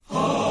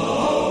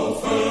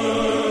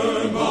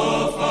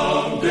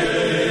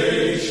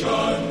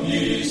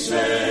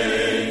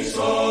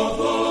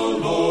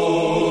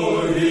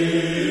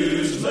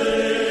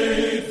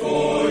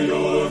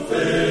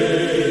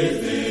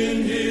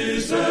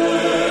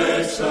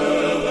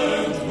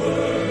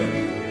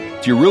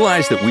Do you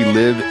realize that we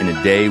live in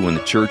a day when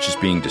the church is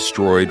being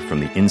destroyed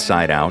from the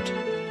inside out?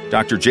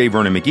 Dr. J.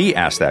 Vernon McGee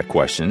asked that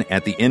question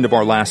at the end of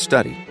our last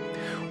study.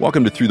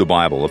 Welcome to Through the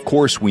Bible. Of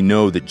course, we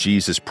know that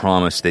Jesus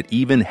promised that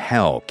even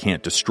hell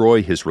can't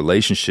destroy his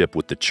relationship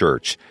with the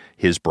church,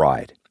 his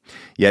bride.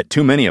 Yet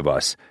too many of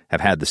us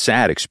have had the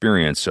sad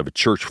experience of a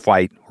church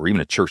fight or even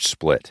a church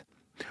split.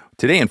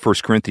 Today in 1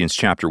 Corinthians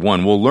chapter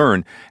 1, we'll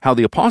learn how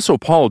the Apostle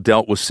Paul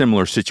dealt with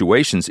similar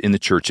situations in the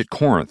church at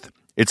Corinth.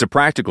 It's a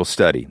practical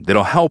study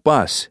that'll help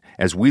us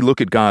as we look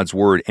at God's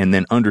Word and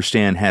then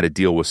understand how to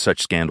deal with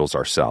such scandals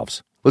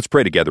ourselves. Let's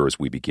pray together as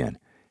we begin.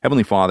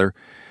 Heavenly Father,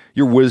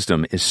 your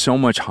wisdom is so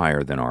much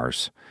higher than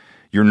ours.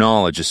 Your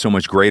knowledge is so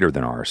much greater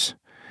than ours.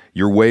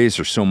 Your ways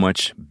are so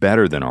much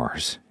better than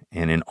ours.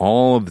 And in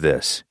all of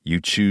this,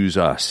 you choose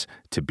us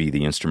to be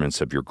the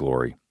instruments of your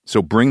glory.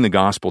 So bring the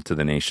gospel to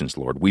the nations,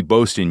 Lord. We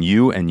boast in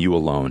you and you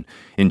alone.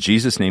 In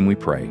Jesus' name we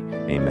pray.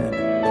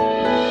 Amen.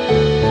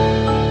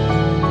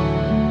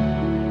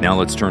 Now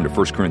let's turn to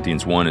 1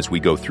 Corinthians 1 as we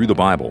go through the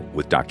Bible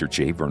with Dr.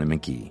 J. Vernon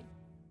McGee.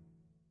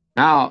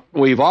 Now,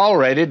 we've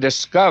already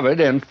discovered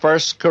in 1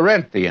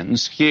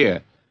 Corinthians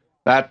here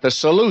that the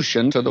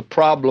solution to the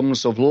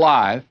problems of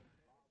life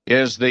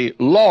is the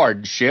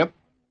lordship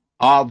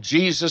of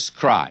Jesus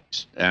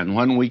Christ. And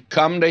when we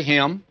come to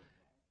him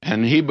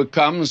and he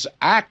becomes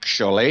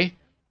actually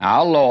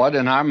our Lord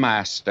and our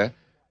Master,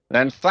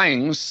 then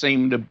things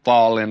seem to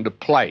fall into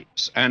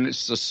place. And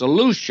it's the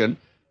solution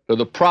to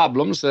the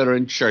problems that are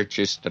in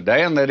churches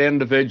today and that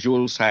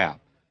individuals have.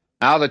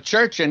 Now, the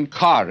church in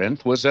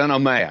Corinth was in a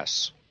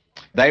mess.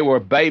 They were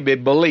baby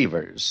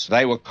believers.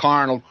 They were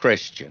carnal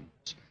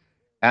Christians.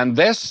 And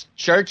this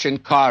church in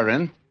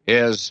Corinth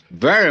is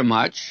very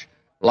much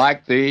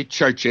like the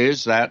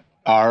churches that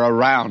are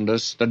around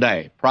us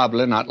today.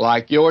 Probably not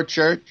like your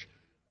church,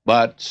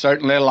 but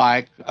certainly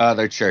like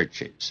other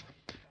churches.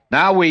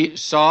 Now, we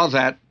saw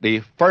that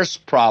the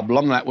first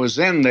problem that was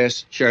in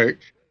this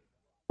church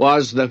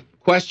was the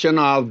question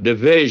of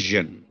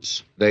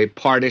divisions. The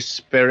party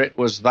spirit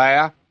was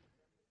there,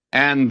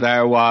 and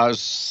there was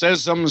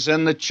schisms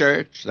in the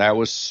church. There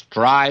was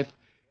strife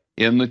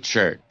in the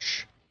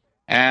church.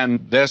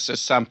 And this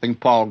is something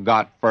Paul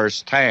got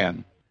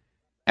firsthand.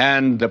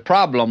 And the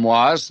problem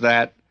was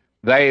that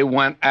they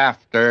went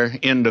after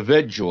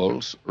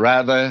individuals.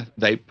 Rather,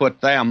 they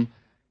put them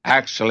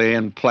actually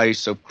in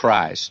place of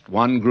Christ.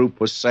 One group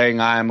was saying,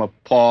 I am of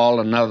Paul,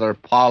 another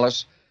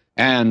Apollos,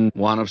 and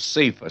one of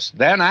Cephas.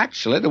 Then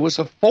actually there was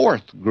a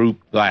fourth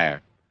group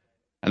there.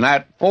 And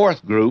that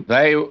fourth group,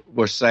 they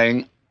were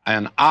saying,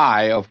 an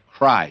I of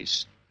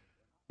Christ.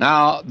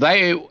 Now,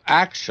 they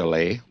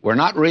actually were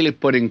not really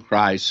putting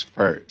Christ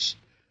first,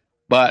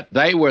 but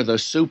they were the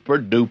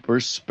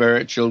super-duper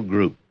spiritual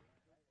group.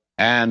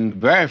 And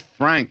very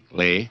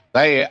frankly,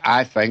 they,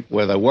 I think,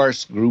 were the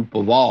worst group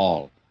of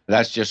all.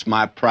 That's just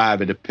my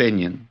private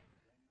opinion.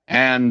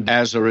 And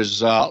as a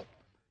result,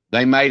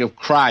 they made of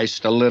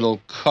Christ a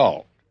little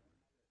cult,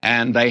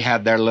 and they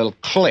had their little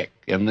clique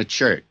in the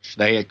church.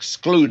 They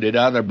excluded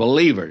other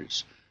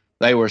believers.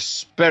 They were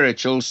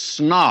spiritual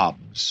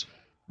snobs,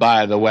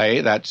 by the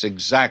way. That's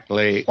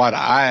exactly what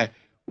I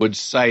would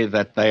say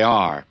that they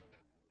are.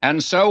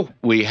 And so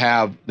we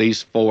have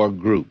these four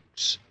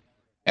groups.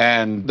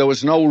 And there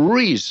was no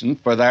reason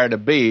for there to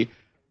be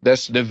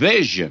this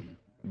division,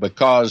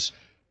 because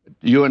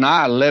you and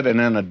I are living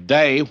in a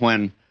day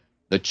when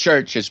the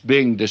church is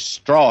being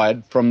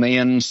destroyed from the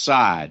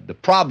inside. The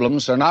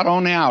problems are not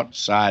on the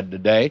outside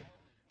today.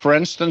 For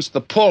instance, the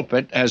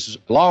pulpit has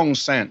long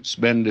since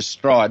been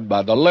destroyed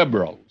by the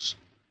liberals.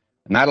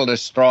 And that'll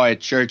destroy a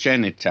church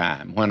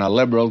anytime when a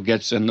liberal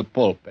gets in the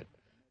pulpit.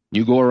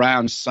 You go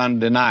around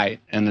Sunday night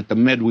and at the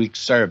midweek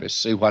service,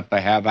 see what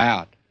they have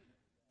out.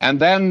 And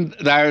then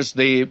there's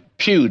the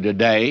pew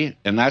today,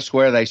 and that's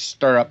where they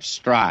stir up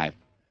strife.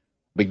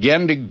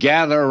 Begin to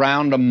gather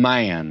around a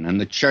man,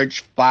 and the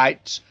church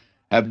fights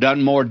have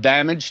done more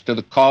damage to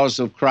the cause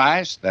of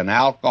Christ than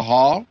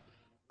alcohol,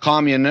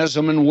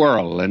 communism, and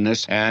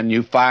worldliness. And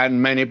you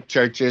find many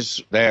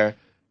churches, they're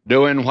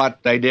doing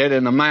what they did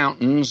in the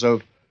mountains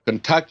of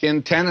Kentucky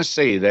and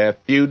Tennessee. They're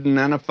feuding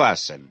and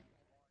a-fussing.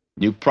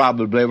 You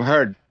probably have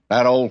heard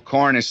that old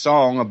corny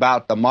song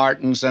about the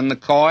Martins and the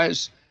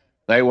Coys.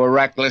 They were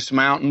reckless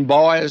mountain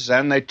boys,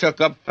 and they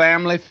took up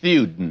family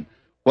feuding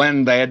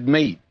when they'd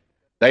meet.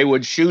 They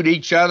would shoot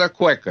each other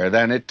quicker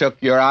than it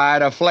took your eye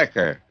to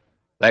flicker.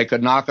 They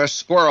could knock a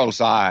squirrel's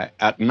eye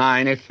at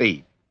 90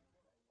 feet.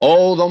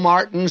 Oh, the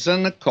Martins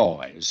and the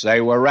Coys, they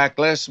were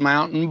reckless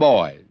mountain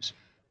boys.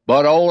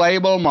 But old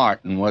Abel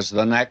Martin was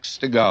the next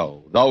to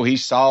go. Though he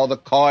saw the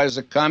Coys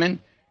a-coming,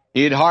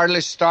 he'd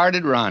hardly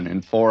started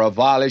running, for a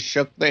volley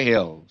shook the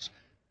hills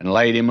and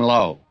laid him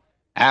low.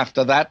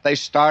 After that, they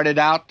started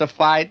out to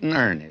fight in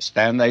earnest,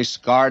 and they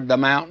scarred the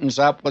mountains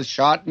up with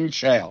shot and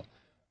shell.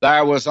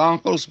 There was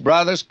uncles,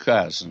 brothers,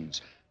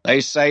 cousins. They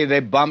say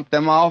they bumped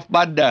them off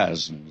by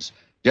dozens.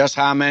 Just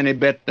how many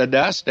bit the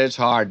dust, it's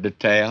hard to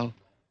tell.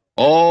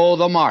 Oh,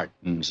 the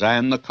Martins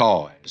and the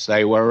Coys,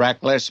 they were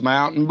reckless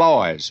mountain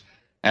boys.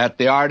 At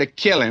the art of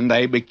killing,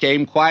 they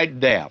became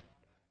quite deft.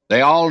 They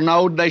all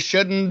knowed they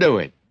shouldn't do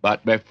it,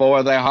 but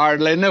before they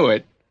hardly knew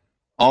it,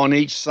 on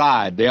each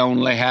side they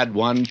only had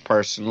one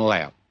person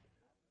left.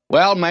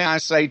 Well, may I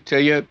say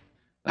to you,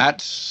 that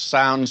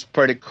sounds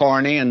pretty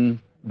corny and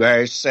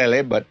very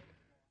silly, but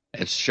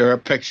it's sure a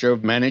picture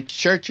of many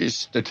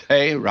churches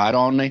today. Right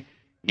on the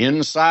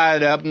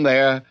inside of them,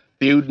 they're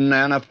feuding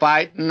and a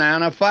fighting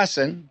and a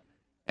fussing.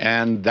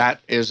 And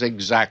that is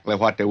exactly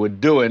what they were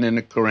doing in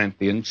the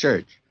Corinthian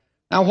church.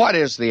 Now, what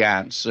is the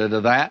answer to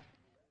that?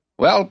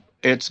 Well,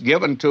 it's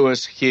given to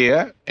us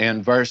here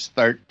in verse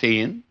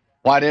 13.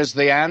 What is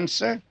the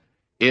answer?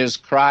 Is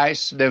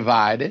Christ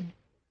divided?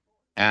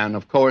 And,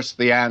 of course,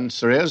 the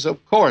answer is,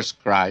 of course,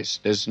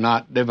 Christ is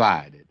not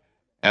divided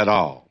at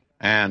all.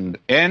 And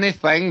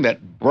anything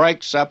that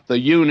breaks up the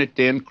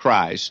unity in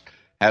Christ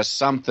has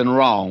something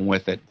wrong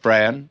with it,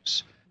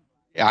 friends.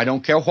 I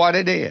don't care what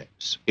it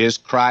is. Is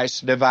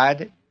Christ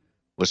divided?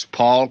 Was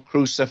Paul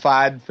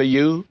crucified for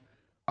you?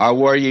 Or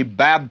were ye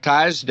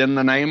baptized in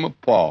the name of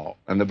Paul?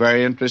 And the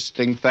very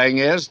interesting thing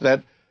is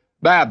that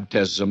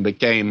baptism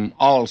became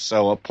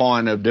also a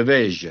point of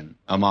division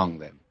among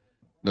them.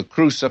 The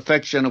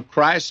crucifixion of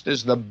Christ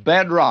is the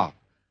bedrock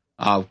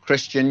of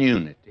Christian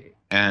unity,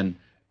 and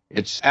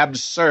it's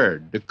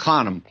absurd to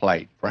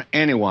contemplate for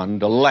anyone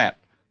to let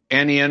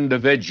any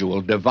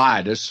individual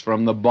divide us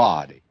from the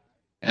body.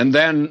 And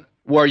then,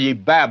 were ye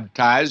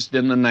baptized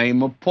in the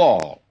name of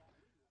Paul?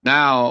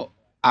 Now,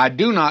 I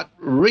do not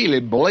really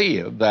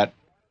believe that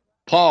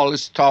Paul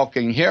is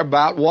talking here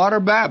about water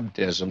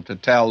baptism, to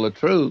tell the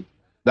truth.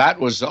 That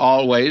was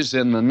always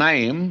in the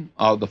name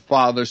of the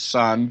Father,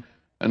 Son,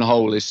 and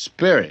Holy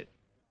Spirit.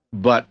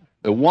 But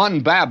the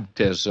one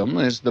baptism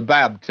is the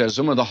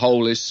baptism of the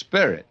Holy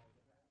Spirit.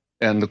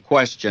 And the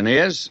question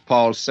is,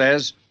 Paul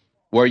says,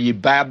 were ye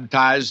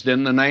baptized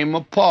in the name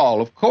of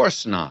Paul? Of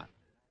course not.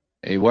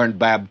 They weren't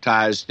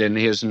baptized in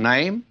his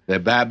name. The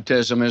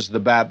baptism is the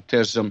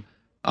baptism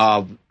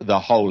of the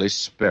Holy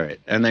Spirit.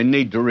 And they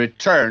need to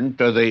return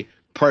to the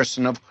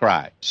person of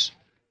Christ.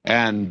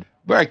 And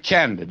very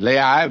candidly,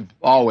 I've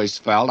always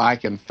felt I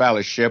can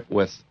fellowship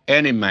with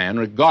any man,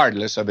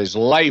 regardless of his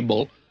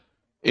label,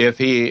 if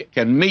he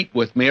can meet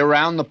with me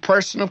around the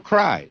person of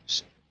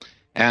Christ.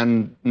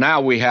 And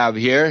now we have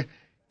here,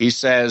 he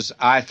says,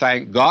 I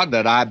thank God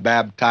that I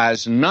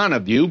baptized none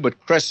of you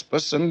but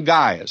Crispus and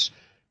Gaius.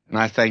 And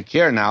I think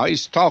here now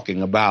he's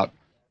talking about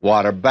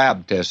water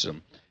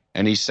baptism.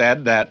 And he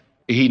said that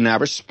he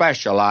never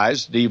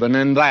specialized even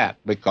in that,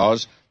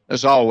 because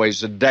there's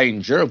always a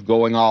danger of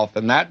going off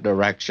in that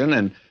direction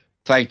and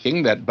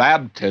thinking that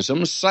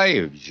baptism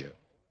saves you,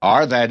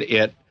 or that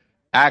it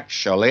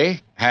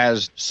actually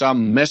has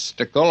some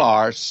mystical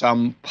or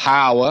some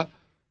power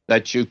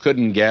that you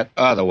couldn't get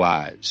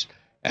otherwise.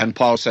 And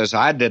Paul says,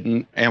 I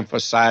didn't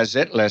emphasize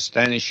it, lest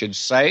any should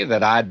say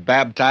that I'd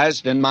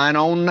baptized in mine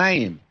own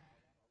name.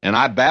 And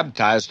I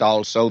baptized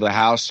also the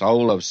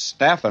household of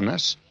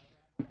Stephanas,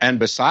 and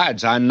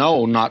besides, I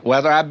know not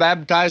whether I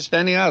baptized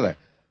any other.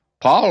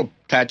 Paul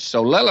attached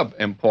so little of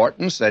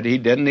importance that he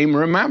didn't even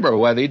remember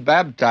whether he'd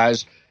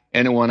baptized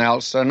anyone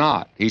else or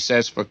not. He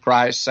says, for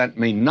Christ sent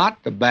me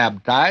not to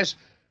baptize,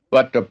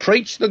 but to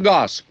preach the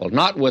gospel,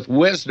 not with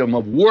wisdom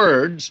of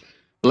words,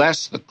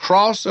 lest the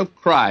cross of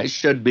Christ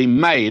should be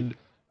made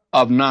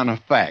of none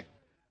effect.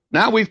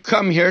 Now we've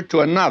come here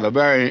to another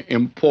very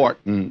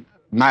important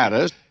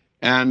matter,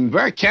 and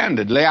very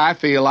candidly, I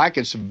feel like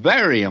it's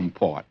very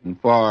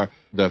important for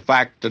the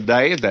fact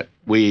today that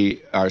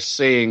we are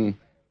seeing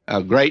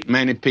a great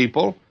many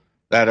people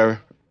that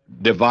are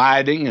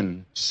dividing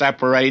and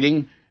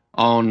separating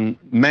on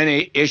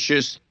many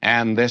issues,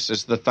 and this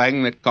is the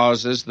thing that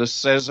causes the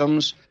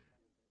schisms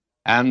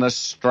and the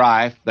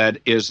strife that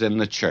is in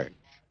the church.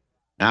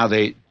 Now,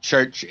 the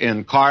church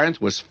in Corinth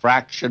was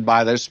fractured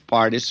by this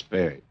party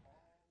spirit,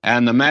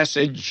 and the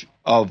message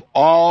of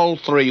all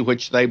three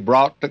which they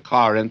brought to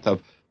Corinth,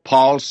 of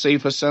Paul,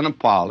 Cephas, and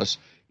Apollos,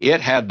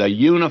 it had the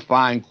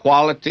unifying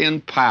quality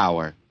and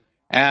power,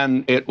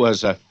 and it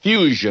was a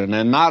fusion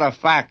and not a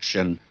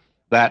faction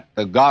that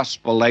the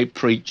gospel they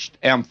preached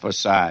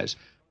emphasized.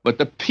 But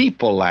the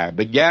people there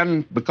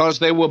began, because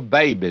they were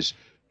babies,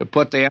 to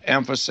put the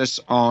emphasis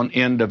on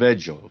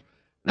individuals.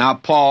 Now,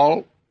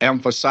 Paul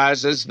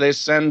emphasizes the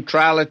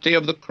centrality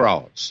of the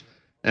cross.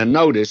 And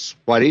notice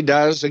what he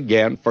does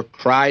again, for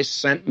Christ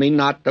sent me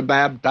not to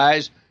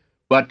baptize,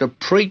 but to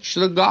preach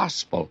the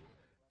gospel,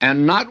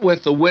 and not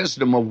with the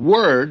wisdom of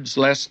words,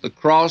 lest the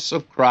cross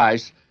of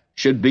Christ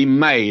should be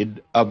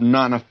made of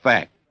none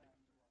effect.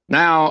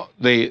 Now,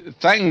 the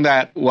thing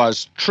that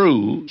was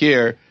true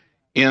here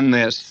in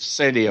this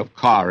city of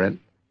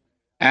Corinth,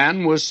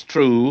 and was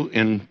true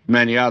in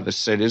many other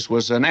cities,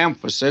 was an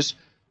emphasis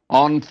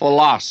on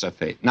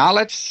philosophy. Now,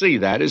 let's see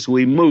that as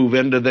we move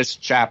into this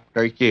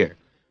chapter here.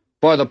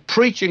 For the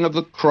preaching of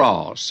the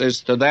cross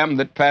is to them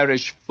that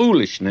perish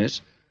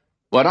foolishness,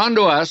 but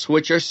unto us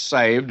which are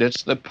saved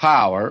it's the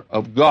power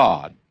of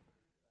God.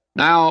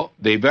 Now,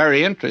 the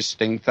very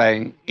interesting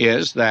thing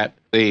is that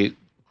the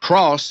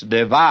cross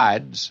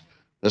divides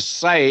the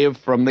saved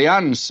from the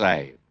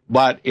unsaved,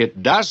 but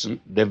it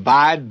doesn't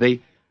divide the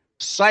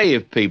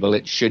save people.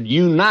 It should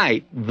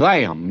unite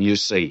them, you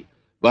see.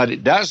 But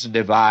it does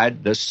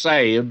divide the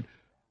saved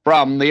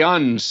from the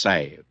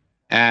unsaved.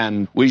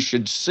 And we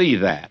should see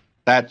that.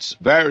 That's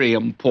very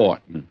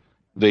important.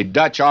 The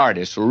Dutch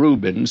artist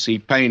Rubens, he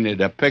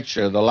painted a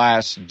picture of the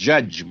Last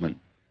Judgment.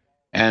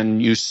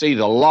 And you see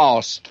the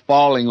lost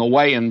falling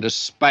away into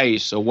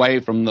space, away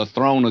from the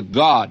throne of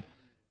God.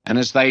 And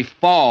as they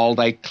fall,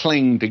 they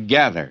cling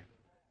together.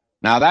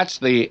 Now, that's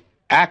the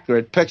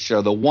accurate picture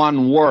of the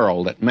one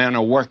world that men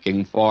are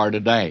working for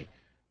today.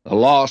 The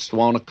lost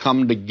want to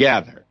come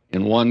together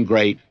in one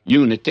great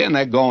unity, and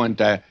they're going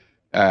to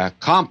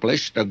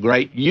accomplish a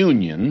great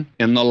union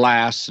in the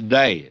last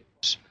days.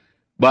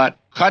 But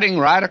cutting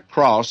right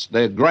across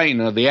the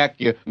grain of the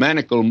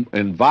ecumenical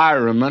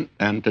environment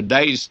and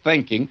today's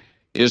thinking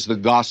is the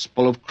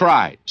gospel of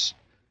Christ.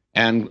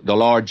 And the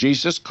Lord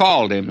Jesus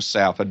called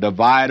himself a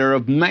divider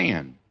of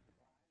men.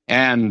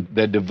 And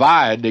the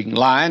dividing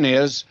line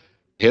is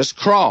his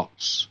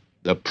cross.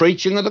 The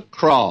preaching of the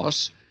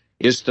cross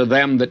is to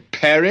them that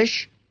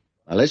perish,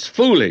 well, it's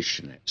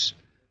foolishness.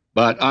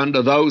 But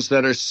unto those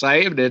that are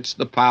saved, it's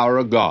the power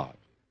of God.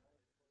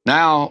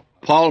 Now,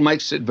 Paul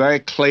makes it very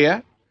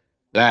clear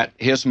that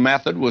his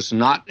method was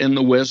not in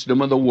the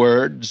wisdom of the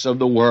words of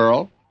the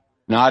world,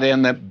 not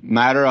in the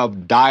matter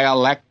of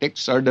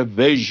dialectics or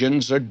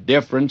divisions or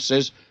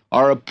differences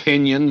or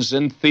opinions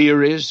and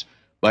theories,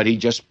 but he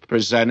just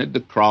presented the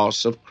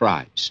cross of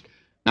Christ.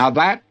 Now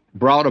that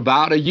brought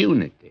about a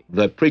unity.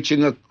 The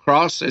preaching of the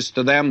cross is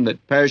to them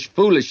that perish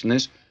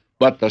foolishness,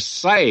 but the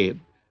saved,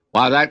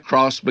 why, that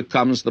cross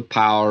becomes the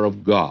power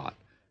of God.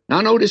 Now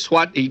notice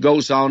what he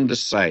goes on to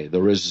say.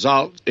 The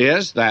result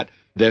is that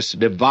this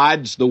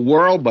divides the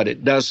world, but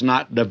it does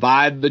not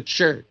divide the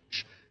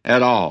church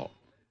at all.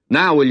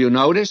 Now will you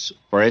notice,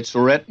 for it's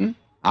written,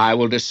 I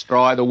will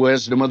destroy the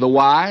wisdom of the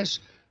wise,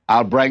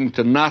 I'll bring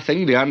to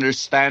nothing the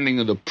understanding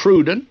of the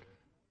prudent.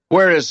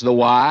 Where is the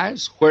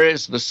wise? Where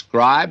is the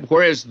scribe?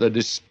 Where is the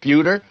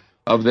disputer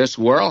of this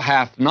world?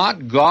 Hath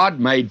not God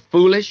made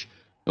foolish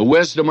the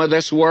wisdom of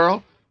this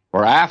world?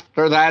 For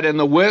after that in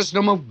the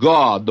wisdom of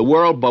God, the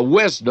world by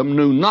wisdom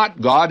knew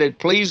not God, it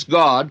pleased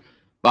God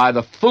by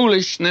the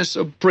foolishness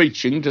of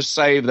preaching to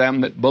save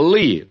them that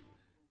believe.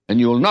 And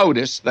you'll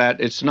notice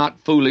that it's not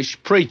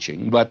foolish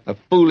preaching, but the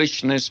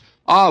foolishness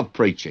of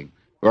preaching.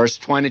 Verse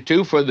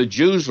 22, for the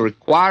Jews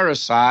require a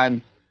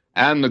sign,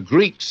 and the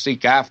Greeks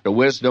seek after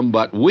wisdom,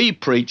 but we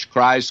preach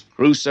Christ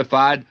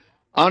crucified,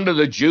 unto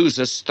the Jews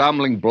a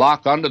stumbling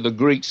block, unto the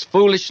Greeks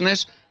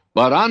foolishness,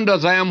 but unto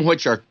them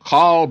which are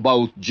called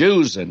both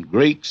Jews and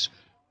Greeks,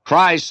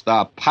 Christ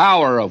the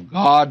power of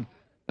God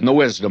and the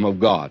wisdom of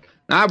God.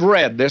 Now, I've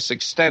read this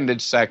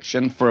extended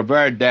section for a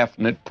very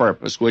definite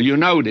purpose. Will you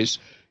notice,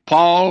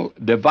 Paul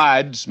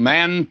divides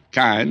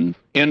mankind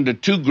into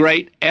two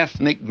great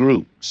ethnic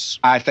groups.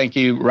 I think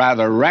he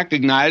rather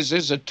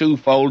recognizes a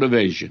twofold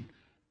division.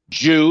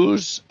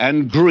 Jews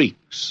and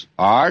Greeks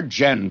are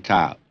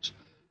Gentiles.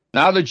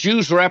 Now, the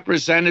Jews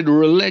represented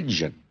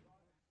religion,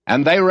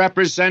 and they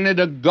represented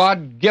a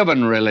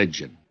God-given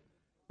religion.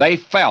 They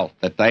felt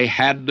that they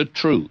had the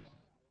truth,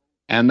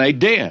 and they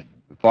did,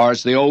 as far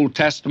as the Old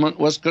Testament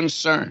was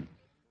concerned.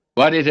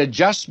 But it had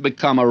just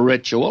become a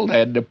ritual. They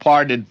had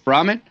departed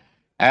from it,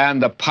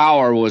 and the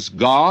power was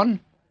gone.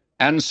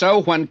 And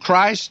so when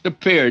Christ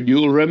appeared,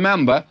 you'll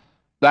remember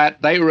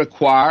that they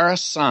require a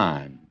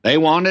sign. They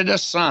wanted a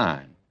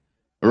sign.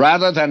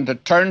 Rather than to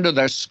turn to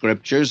their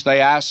scriptures,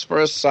 they asked for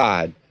a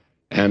sign.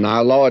 And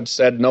our Lord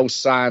said, no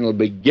sign will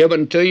be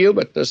given to you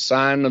but the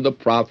sign of the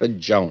prophet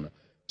Jonah,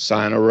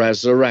 sign of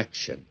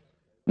resurrection.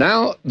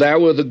 Now, there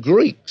were the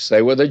Greeks.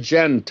 They were the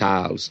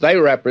Gentiles. They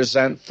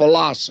represent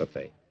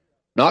philosophy.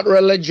 Not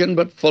religion,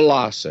 but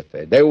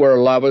philosophy. They were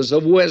lovers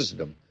of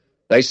wisdom.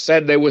 They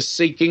said they were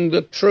seeking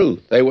the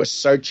truth. They were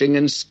searching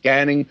and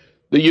scanning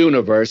the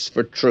universe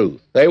for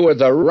truth. They were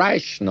the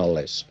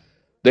rationalists.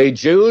 The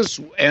Jews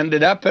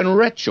ended up in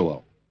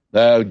ritual.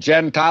 The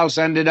Gentiles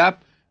ended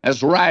up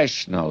as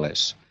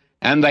rationalists,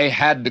 and they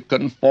had to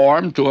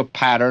conform to a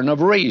pattern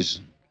of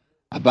reason.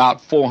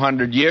 About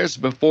 400 years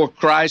before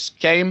Christ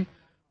came,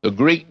 the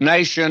Greek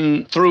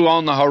nation threw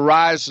on the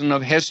horizon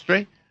of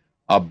history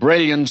a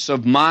brilliance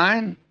of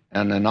mind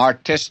and an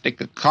artistic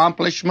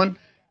accomplishment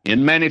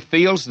in many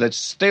fields that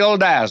still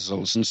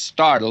dazzles and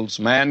startles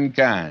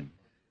mankind.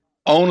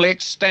 Only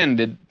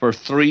extended for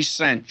 3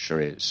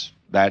 centuries.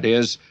 That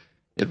is,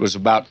 it was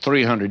about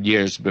 300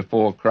 years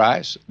before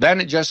Christ. Then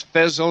it just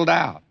fizzled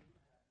out.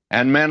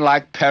 And men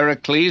like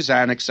Pericles,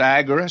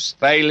 Anaxagoras,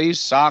 Thales,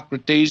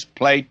 Socrates,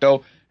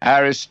 Plato,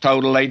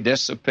 Aristotle, they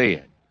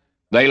disappeared.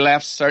 They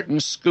left certain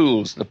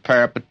schools, the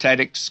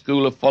Peripatetic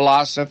school of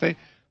philosophy,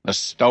 the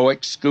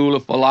Stoic school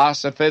of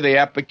philosophy, the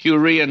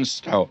Epicurean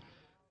school.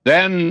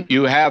 Then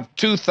you have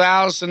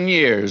 2,000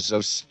 years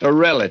of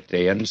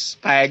sterility and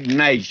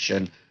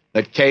stagnation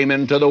that came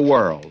into the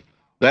world.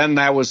 Then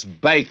there was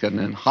Bacon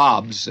and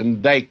Hobbes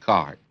and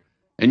Descartes.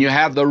 And you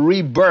have the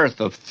rebirth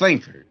of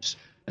thinkers.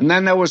 And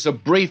then there was a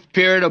brief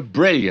period of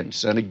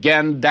brilliance and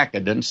again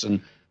decadence,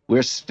 and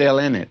we're still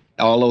in it,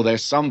 although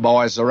there's some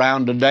boys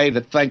around today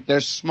that think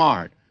they're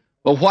smart.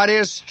 But what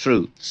is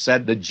truth,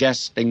 said the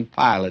jesting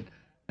Pilate.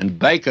 And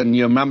Bacon,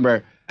 you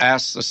remember,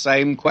 asked the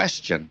same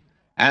question.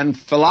 And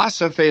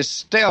philosophy is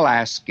still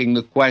asking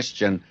the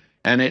question,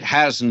 and it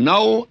has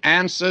no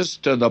answers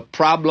to the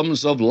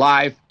problems of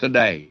life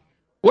today.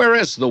 Where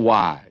is the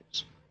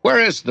wise?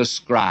 Where is the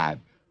scribe?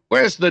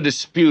 Where is the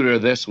disputer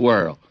of this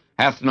world?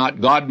 Hath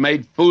not God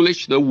made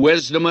foolish the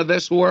wisdom of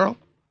this world?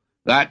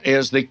 That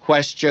is the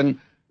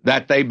question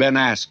that they've been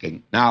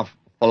asking. Now,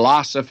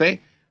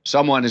 philosophy,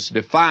 someone has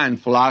defined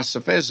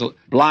philosophy as a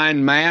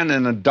blind man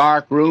in a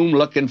dark room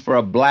looking for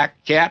a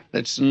black cat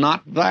that's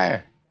not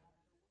there.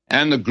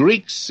 And the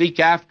Greeks seek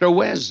after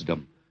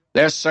wisdom.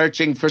 They're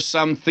searching for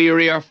some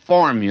theory or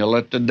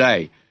formula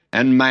today.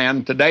 And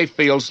man today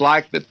feels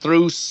like that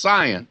through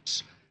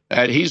science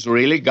that he's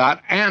really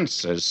got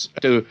answers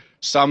to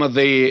some of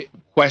the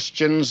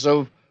questions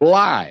of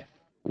life.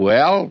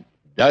 Well,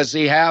 does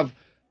he have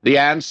the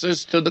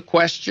answers to the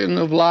question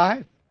of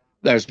life?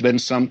 There's been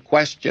some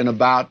question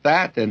about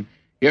that, and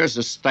here's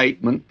a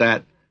statement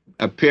that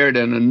appeared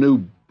in a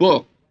new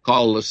book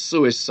called The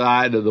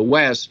Suicide of the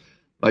West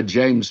by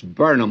James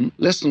Burnham.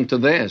 Listen to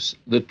this.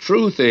 The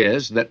truth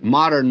is that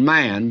modern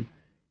man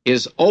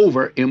is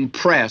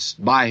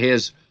over-impressed by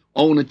his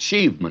own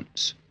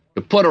achievements.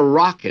 To put a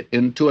rocket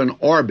into an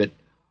orbit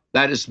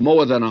that is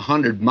more than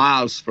 100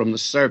 miles from the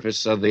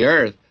surface of the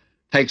earth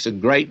takes a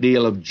great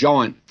deal of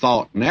joint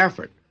thought and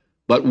effort.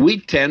 But we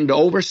tend to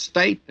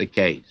overstate the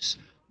case.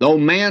 Though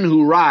men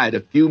who ride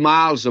a few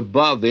miles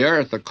above the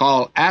earth are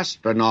called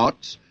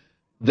astronauts,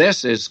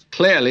 this is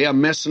clearly a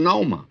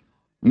misnomer.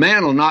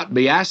 Men will not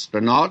be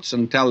astronauts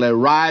until they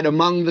ride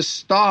among the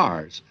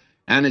stars.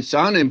 And it's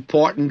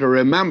unimportant to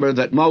remember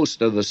that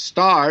most of the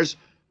stars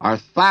are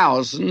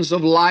thousands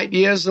of light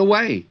years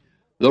away.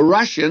 The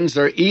Russians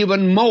are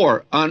even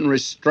more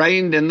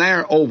unrestrained in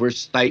their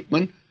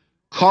overstatement,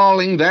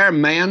 calling their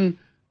men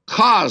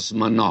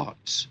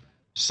cosmonauts.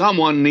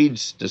 Someone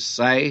needs to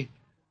say,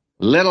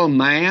 little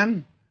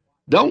man,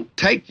 don't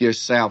take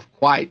yourself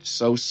quite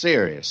so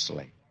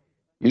seriously.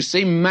 You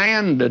see,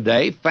 man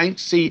today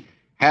thinks he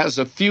has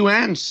a few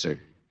answers.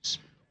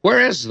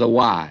 Where is the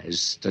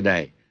wise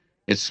today?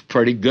 It's a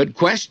pretty good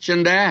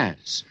question to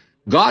ask.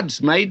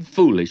 God's made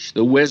foolish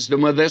the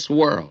wisdom of this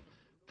world.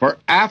 For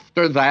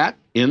after that,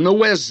 in the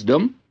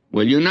wisdom,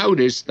 will you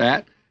notice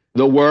that?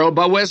 The world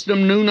by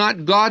wisdom knew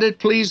not God, it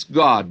pleased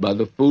God by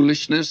the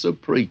foolishness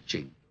of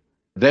preaching.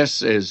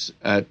 This is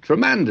a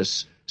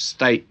tremendous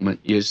statement,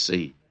 you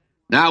see.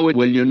 Now,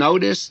 will you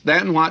notice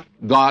then what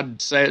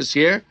God says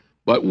here?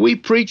 But we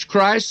preach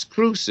Christ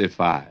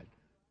crucified.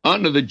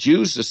 Unto the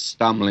Jews a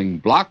stumbling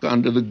block,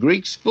 unto the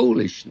Greeks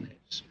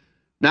foolishness.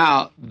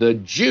 Now, the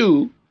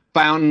Jew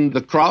found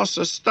the cross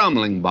a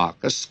stumbling block,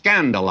 a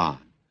scandalon.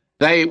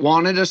 They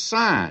wanted a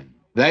sign.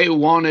 They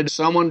wanted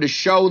someone to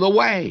show the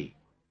way.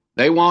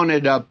 They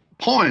wanted a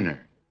pointer.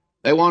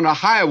 They wanted a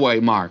highway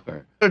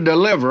marker. To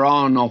deliver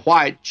on a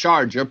white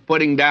charger,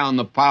 putting down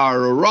the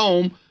power of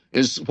Rome,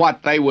 is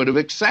what they would have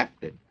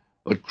accepted.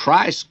 But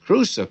Christ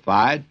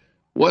crucified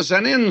was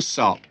an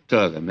insult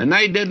to them, and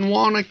they didn't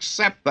want to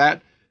accept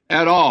that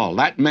at all.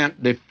 That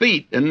meant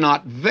defeat and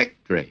not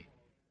victory.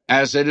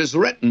 As it is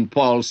written,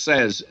 Paul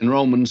says in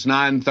Romans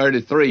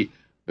 9:33,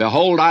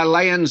 Behold, I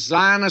lay in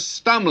Zion a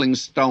stumbling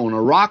stone,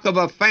 a rock of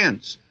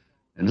offense,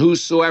 and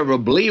whosoever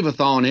believeth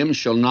on him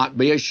shall not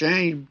be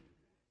ashamed.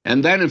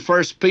 And then in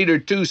 1 Peter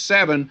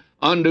 2:7,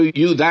 Unto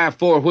you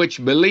therefore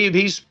which believe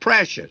he's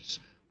precious,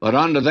 but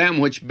unto them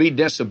which be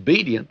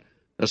disobedient,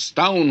 the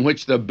stone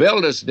which the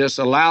builders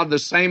disallowed, the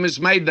same is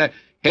made the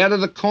head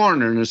of the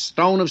corner, and a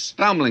stone of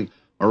stumbling,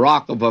 a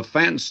rock of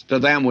offense to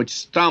them which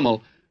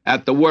stumble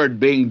at the word,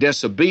 being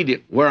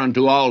disobedient,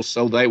 whereunto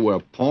also they were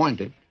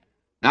appointed.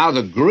 Now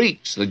the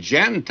Greeks, the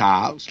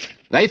Gentiles,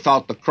 they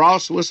thought the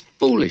cross was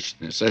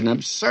foolishness and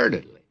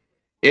absurdity.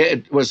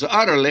 It was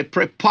utterly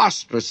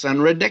preposterous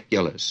and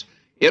ridiculous.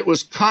 It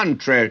was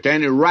contrary to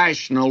any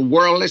rational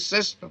worldly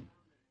system.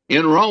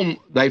 In Rome,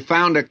 they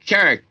found a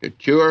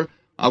caricature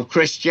of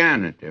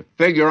Christianity, a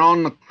figure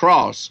on the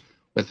cross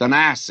with an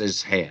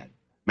ass's head.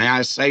 May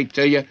I say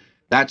to you,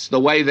 that's the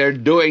way they're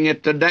doing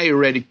it today,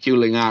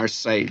 ridiculing our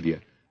Savior.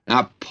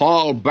 Now,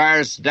 Paul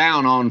bears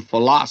down on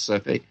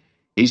philosophy.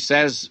 He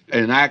says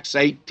in Acts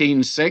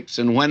 18:6,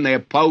 And when they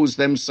opposed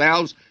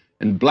themselves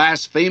and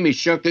blasphemed, he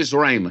shook his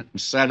raiment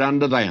and said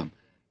unto them,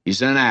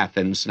 he's in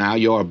Athens now,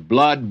 Your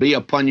blood be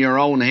upon your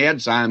own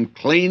heads. I am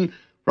clean.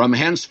 From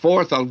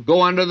henceforth I'll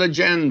go unto the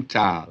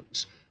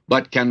Gentiles.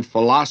 But can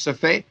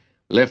philosophy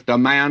lift a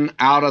man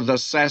out of the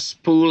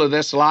cesspool of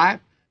this life?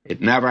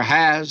 It never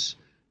has.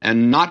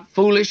 And not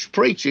foolish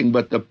preaching,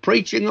 but the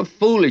preaching of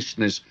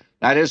foolishness.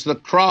 That is the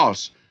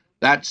cross.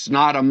 That's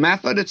not a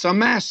method, it's a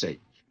message.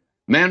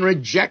 Men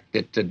reject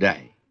it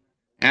today.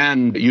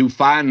 And you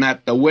find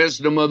that the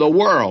wisdom of the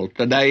world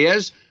today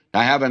is to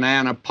have an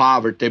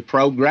anti-poverty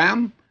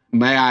program.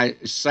 May I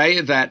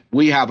say that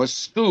we have a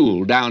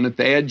school down at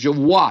the edge of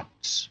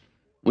Watts.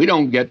 We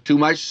don't get too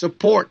much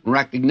support and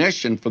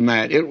recognition from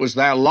that. It was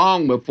there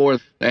long before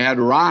they had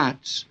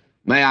riots.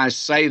 May I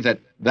say that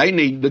they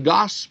need the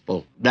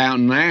gospel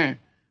down there,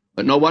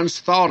 but no one's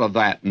thought of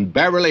that. And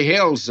Beverly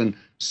Hills in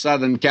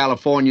Southern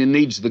California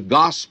needs the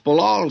gospel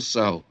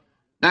also.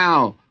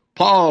 Now,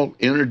 Paul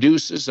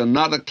introduces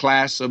another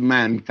class of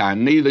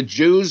mankind, neither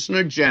Jews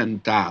nor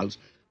Gentiles.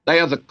 They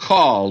are the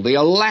called, the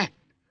elect,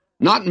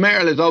 not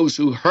merely those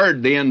who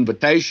heard the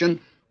invitation,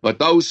 but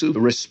those who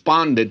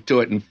responded to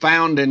it and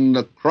found in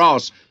the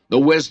cross the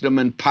wisdom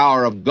and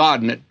power of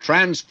God, and it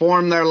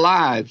transformed their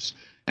lives,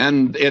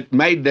 and it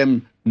made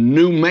them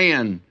new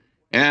men.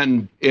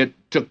 And it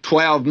took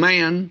 12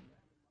 men,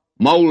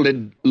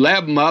 molded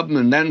 11 of them,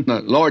 and then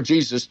the Lord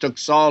Jesus took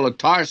Saul of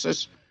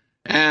Tarsus,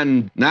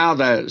 and now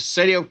the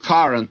city of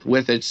Corinth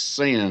with its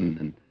sin,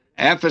 and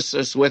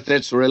Ephesus with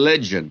its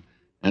religion.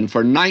 And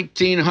for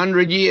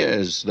 1900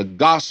 years, the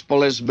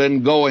gospel has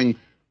been going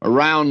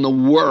around the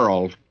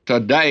world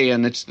today,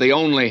 and it's the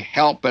only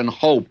help and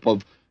hope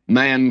of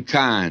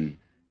mankind.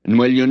 And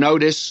will you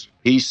notice,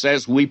 he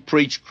says, we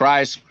preach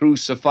Christ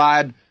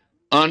crucified,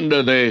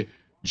 under the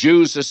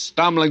Jews a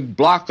stumbling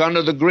block,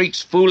 under the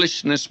Greeks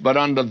foolishness, but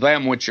under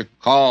them which are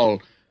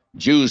called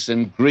Jews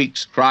and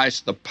Greeks,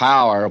 Christ the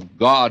power of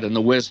God and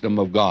the wisdom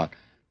of God.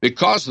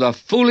 Because the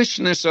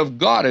foolishness of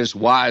God is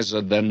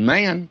wiser than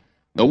man,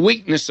 the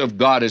weakness of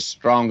God is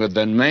stronger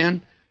than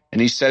man.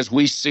 And he says,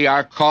 we see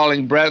our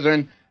calling,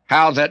 brethren,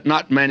 how that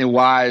not many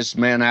wise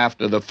men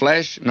after the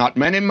flesh, not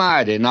many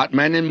mighty, not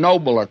many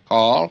noble are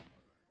called.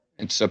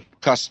 It's a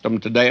custom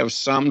today of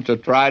some to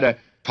try to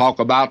talk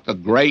about the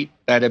great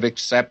that have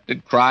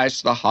accepted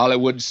Christ, the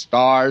Hollywood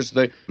stars,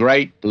 the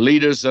great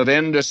leaders of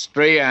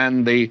industry,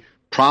 and the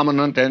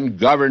prominent in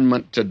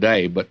government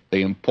today. But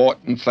the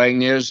important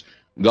thing is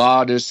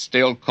God is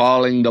still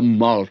calling the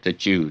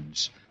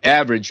multitudes,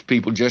 average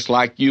people just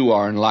like you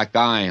are and like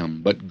I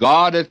am. But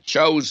God hath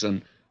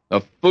chosen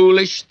the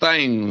foolish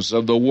things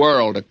of the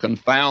world to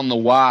confound the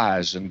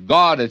wise, and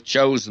God hath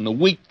chosen the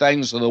weak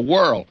things of the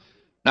world.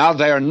 Now,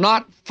 they are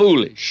not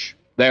foolish.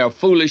 They are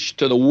foolish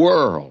to the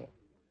world.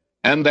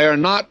 And they are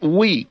not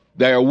weak.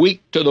 They are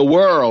weak to the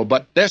world,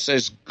 but this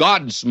is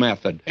God's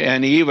method.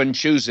 And he even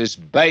chooses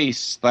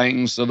base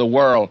things of the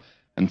world,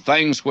 and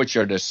things which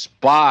are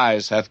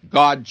despised hath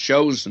God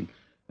chosen,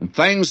 and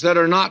things that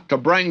are not, to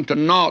bring to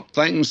naught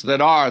things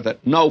that are,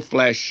 that no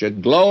flesh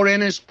should glory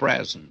in his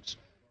presence.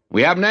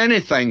 We haven't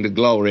anything to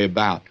glory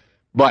about.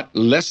 But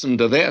listen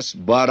to this,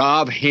 but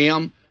of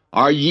him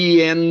are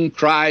ye in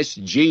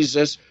Christ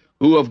Jesus,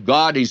 who of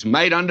God he's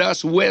made unto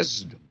us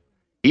wisdom.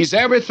 He's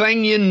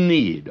everything you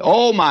need.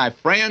 Oh, my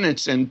friend,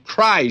 it's in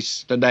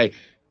Christ today.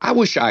 I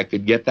wish I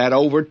could get that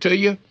over to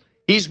you.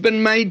 He's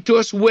been made to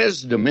us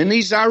wisdom, and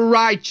he's our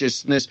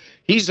righteousness.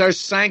 He's our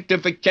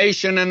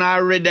sanctification and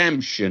our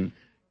redemption.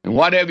 And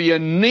whatever you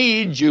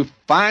need, you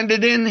find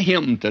it in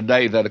him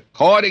today, that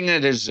according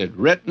as it is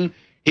written,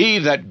 he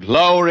that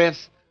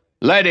glorieth,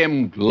 let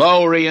him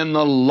glory in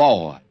the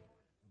Lord.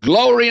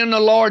 Glory in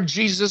the Lord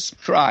Jesus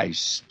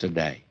Christ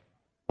today.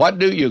 What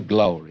do you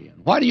glory in?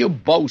 What are you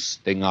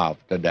boasting of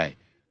today?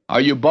 Are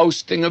you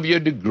boasting of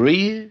your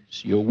degrees,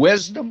 your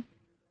wisdom?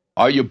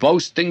 Are you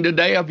boasting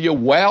today of your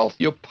wealth,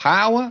 your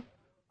power?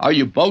 Are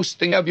you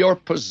boasting of your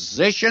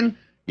position,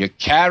 your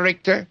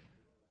character?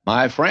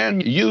 My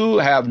friend, you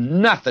have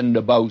nothing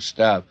to boast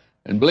of.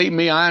 And believe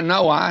me, I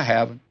know I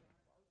haven't.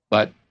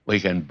 But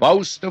we can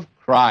boast of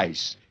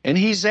Christ, and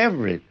he's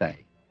everything.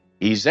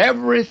 He's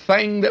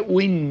everything that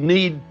we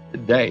need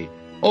today.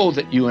 Oh,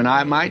 that you and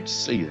I might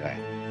see that.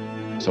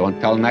 So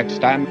until next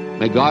time,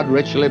 may God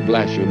richly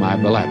bless you, my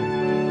beloved.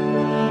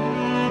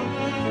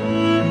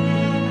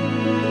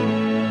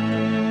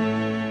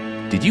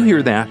 Did you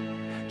hear that?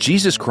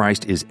 Jesus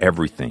Christ is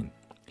everything.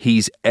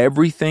 He's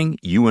everything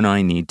you and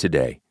I need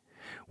today.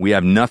 We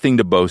have nothing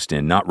to boast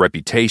in, not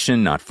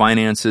reputation, not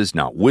finances,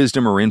 not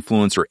wisdom or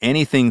influence or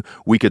anything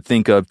we could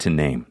think of to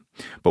name.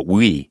 But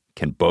we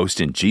can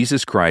boast in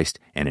Jesus Christ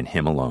and in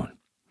him alone.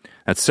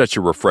 That's such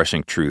a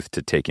refreshing truth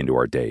to take into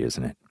our day,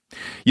 isn't it?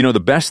 You know, the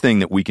best thing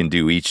that we can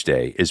do each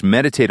day is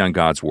meditate on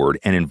God's Word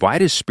and invite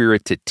His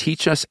Spirit to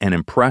teach us and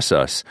impress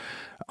us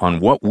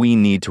on what we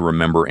need to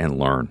remember and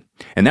learn.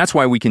 And that's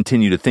why we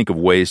continue to think of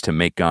ways to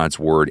make God's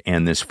Word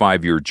and this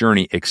 5-year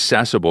journey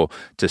accessible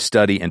to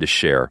study and to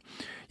share.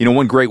 You know,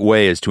 one great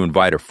way is to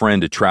invite a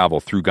friend to travel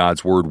through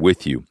God's Word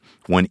with you.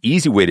 One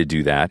easy way to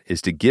do that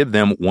is to give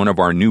them one of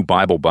our new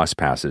Bible bus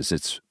passes.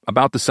 It's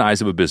about the size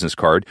of a business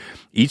card.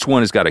 Each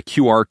one has got a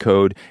QR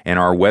code and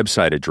our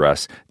website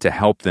address to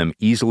help them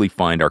easily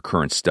find our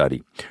current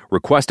study.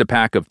 Request a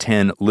pack of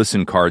 10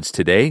 listen cards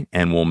today,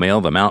 and we'll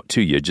mail them out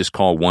to you. Just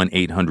call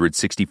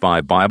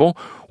 1-800-65-BIBLE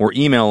or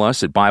email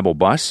us at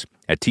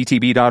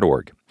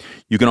BibleBus@ttb.org.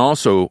 You can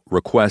also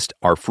request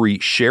our free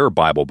Share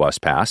Bible Bus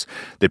Pass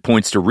that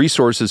points to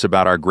resources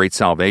about our great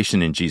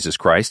salvation in Jesus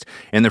Christ,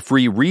 and the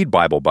free Read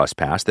Bible Bus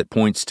Pass that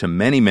points to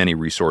many, many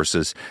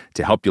resources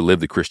to help you live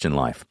the Christian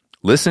life.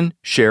 Listen,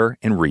 share,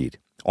 and read.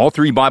 All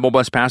 3 Bible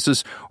Bus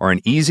Passes are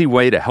an easy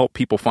way to help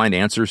people find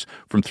answers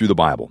from through the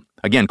Bible.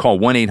 Again, call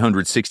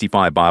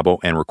 1-800-65-BIBLE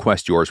and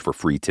request yours for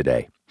free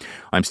today.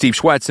 I'm Steve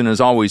Schwetz, and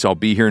as always, I'll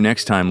be here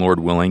next time, Lord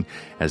willing,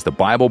 as the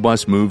Bible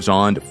bus moves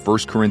on to 1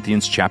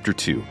 Corinthians chapter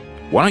 2.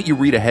 Why don't you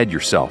read ahead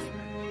yourself?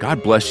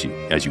 God bless you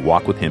as you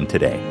walk with Him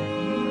today.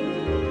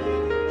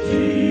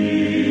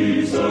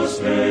 Jesus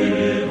made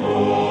it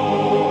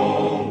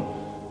all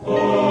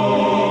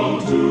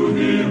to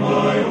Him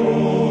I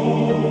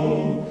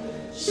owe.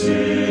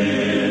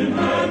 Sin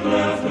had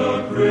left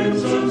a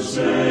crimson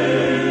stain,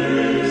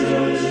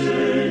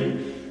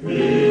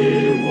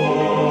 He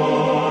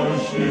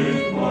washed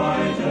it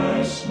white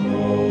as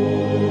snow.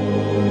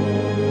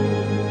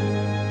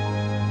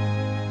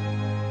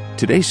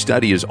 Today's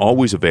study is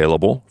always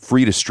available,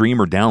 free to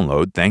stream or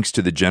download, thanks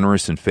to the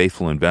generous and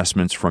faithful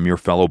investments from your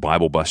fellow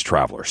Bible bus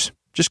travelers.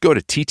 Just go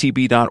to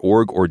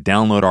ttb.org or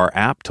download our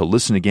app to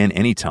listen again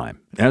anytime.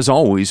 As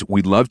always,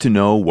 we'd love to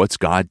know what's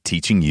God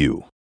teaching you.